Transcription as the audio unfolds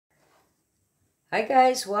Hi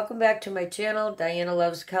guys, welcome back to my channel, Diana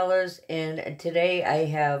Loves Colors, and today I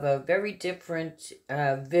have a very different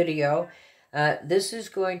video. This is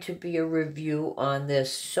going to be a review on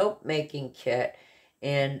this soap making kit,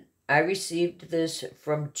 and I received this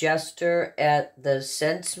from Jester at the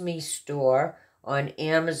ZenseMe store on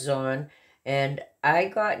Amazon, and I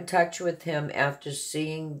got in touch with him after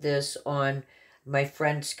seeing this on my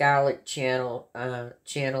friend Scarlet channel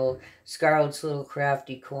Scarlet's Little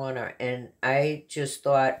Crafty Corner, and I just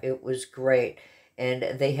thought it was great.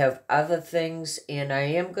 And they have other things, and I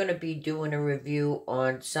am going to be doing a review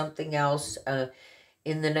on something else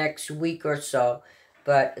in the next week or so.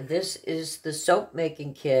 But this is the soap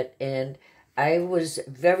making kit, and I was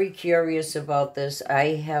very curious about this.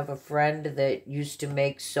 I have a friend that used to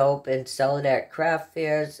make soap and sell it at craft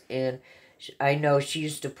fairs, and I know she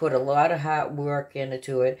used to put a lot of hard work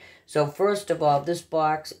into it. So first of all, this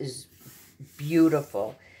box is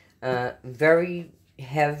beautiful. Very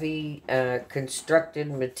heavy constructed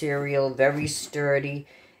material, very sturdy,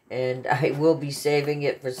 and I will be saving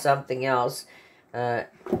it for something else uh,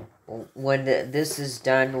 when this is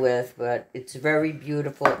done with, but it's very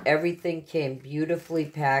beautiful. Everything came beautifully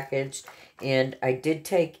packaged, and I did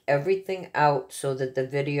take everything out so that the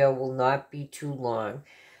video will not be too long.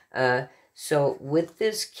 So with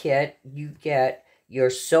this kit, you get your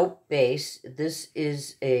soap base. This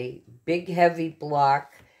is a big heavy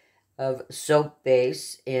block of soap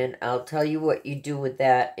base, and I'll tell you what you do with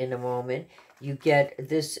that in a moment. You get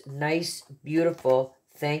this nice, beautiful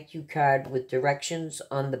thank you card with directions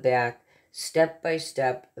on the back, step by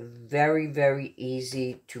step, very, very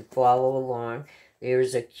easy to follow along.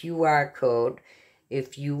 There's a QR code.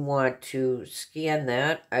 If you want to scan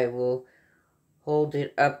that, I will hold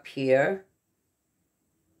it up here.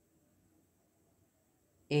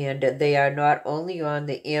 And they are not only on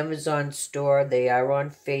the Amazon store, they are on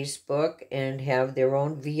Facebook and have their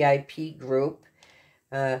own VIP group.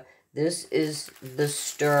 This is the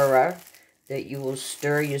stirrer that you will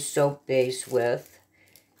stir your soap base with.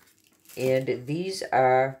 And these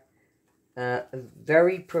are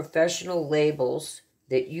very professional labels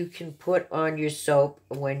that you can put on your soap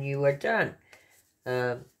when you are done.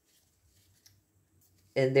 And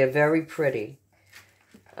they're very pretty.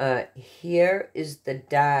 Here is the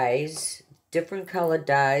dyes, different color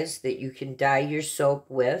dyes that you can dye your soap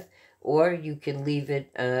with, or you can leave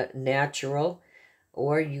it natural,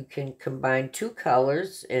 or you can combine two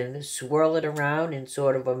colors and swirl it around in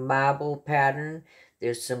sort of a marble pattern.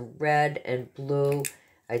 There's some red and blue,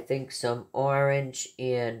 I think some orange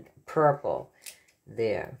and purple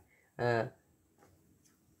there.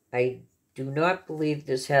 I do not believe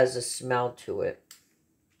this has a smell to it.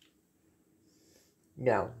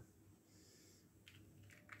 No,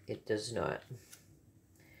 it does not.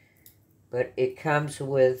 But it comes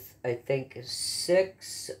with, I think,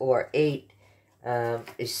 6 or 8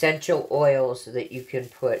 essential oils that you can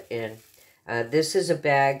put in. This is a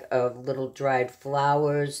bag of little dried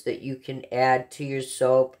flowers that you can add to your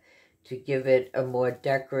soap to give it a more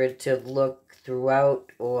decorative look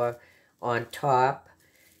throughout or on top.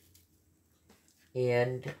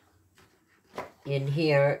 And in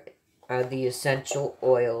here are the essential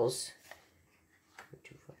oils.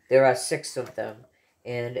 There are 6 of them.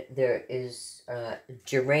 And there is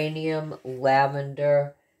geranium,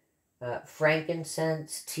 lavender,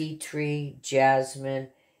 frankincense, tea tree, jasmine,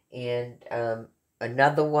 and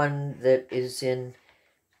another one that is in,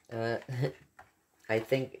 I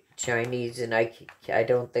think, Chinese, and I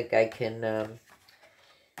don't think I can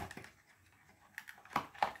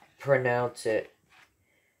pronounce it,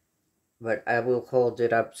 but I will hold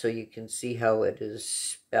it up so you can see how it is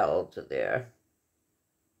spelled there.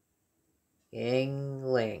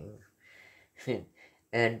 Yangling.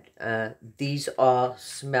 And these all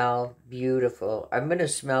smell beautiful. I'm going to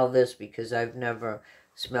smell this because I've never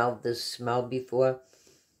smelled this smell before.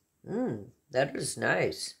 That is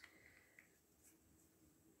nice.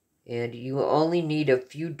 And you only need a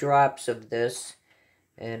few drops of this.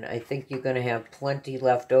 And I think you're going to have plenty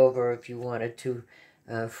left over if you wanted to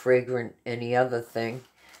fragrant any other thing.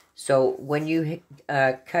 So when you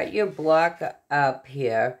cut your block up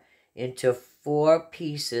here into 4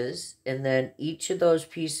 pieces, and then each of those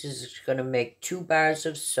pieces is going to make 2 bars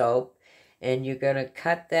of soap, and you're going to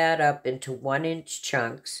cut that up into 1-inch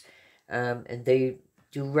chunks, and they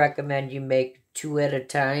do recommend you make 2 at a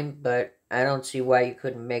time, but I don't see why you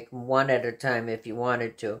couldn't make 1 at a time if you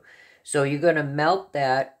wanted to. So you're going to melt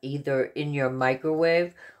that either in your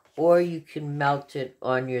microwave, or you can melt it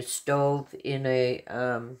on your stove in a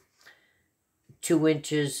 2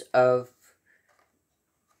 inches of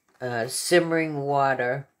simmering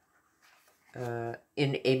water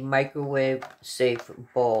in a microwave safe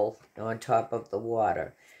bowl on top of the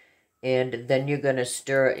water. And then you're going to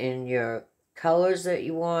stir in your colors that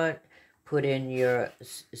you want, put in your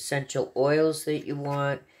essential oils that you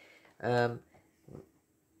want,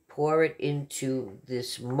 pour it into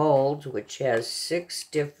this mold, which has 6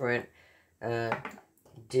 different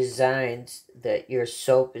designs that your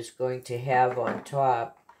soap is going to have on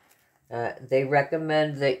top. They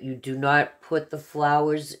recommend that you do not put the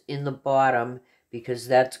flowers in the bottom because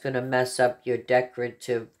that's going to mess up your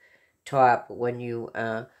decorative top when you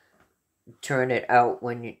turn it out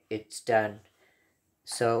when it's done.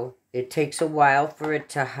 So it takes a while for it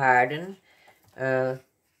to harden,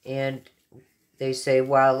 and they say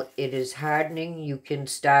while it is hardening, you can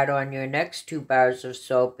start on your next 2 bars of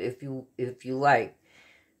soap if you like.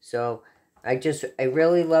 So I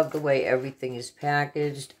really love the way everything is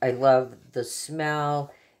packaged. I love the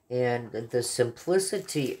smell and the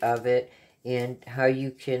simplicity of it, and how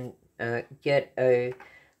you can get a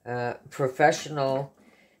professional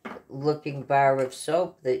looking bar of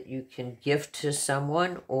soap that you can gift to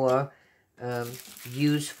someone or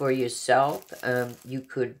use for yourself. You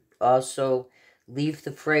could also leave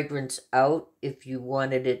the fragrance out if you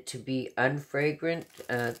wanted it to be unfragrant.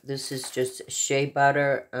 This is just shea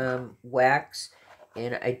butter wax,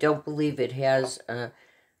 and I don't believe it has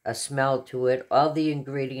a smell to it. All the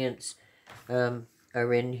ingredients are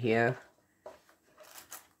in here.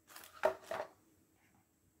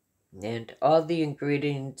 And all the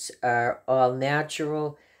ingredients are all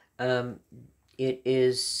natural. It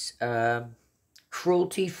is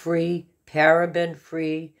cruelty-free,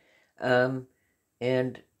 paraben-free,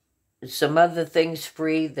 and some other things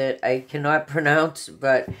free that I cannot pronounce,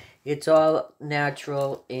 but it's all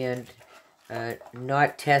natural and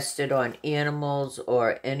not tested on animals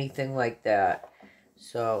or anything like that.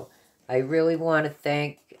 So I really want to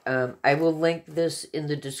thank, I will link this in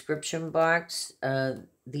the description box,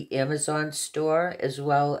 the Amazon store, as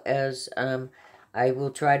well as I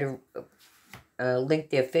will try to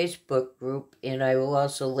link their Facebook group, and I will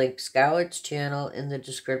also link Scarlet's channel in the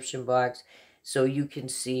description box so you can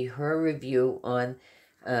see her review on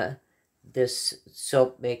this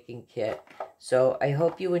soap making kit. So I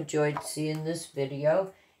hope you enjoyed seeing this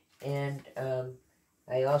video, and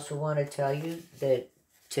I also want to tell you that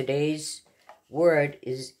today's word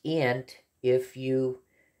is "and." If you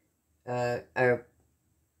are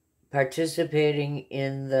participating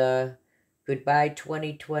in the Goodbye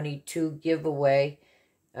 2022 giveaway,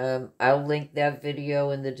 I'll link that video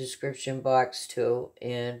in the description box too,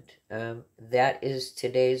 and that is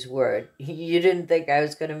today's word. You didn't think I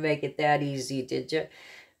was going to make it that easy, did you?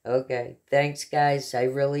 Okay, thanks guys. I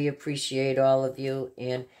really appreciate all of you,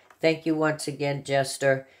 and thank you once again,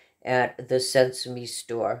 Jester, at the ZenseMe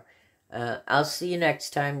store. I'll see you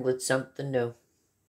next time with something new.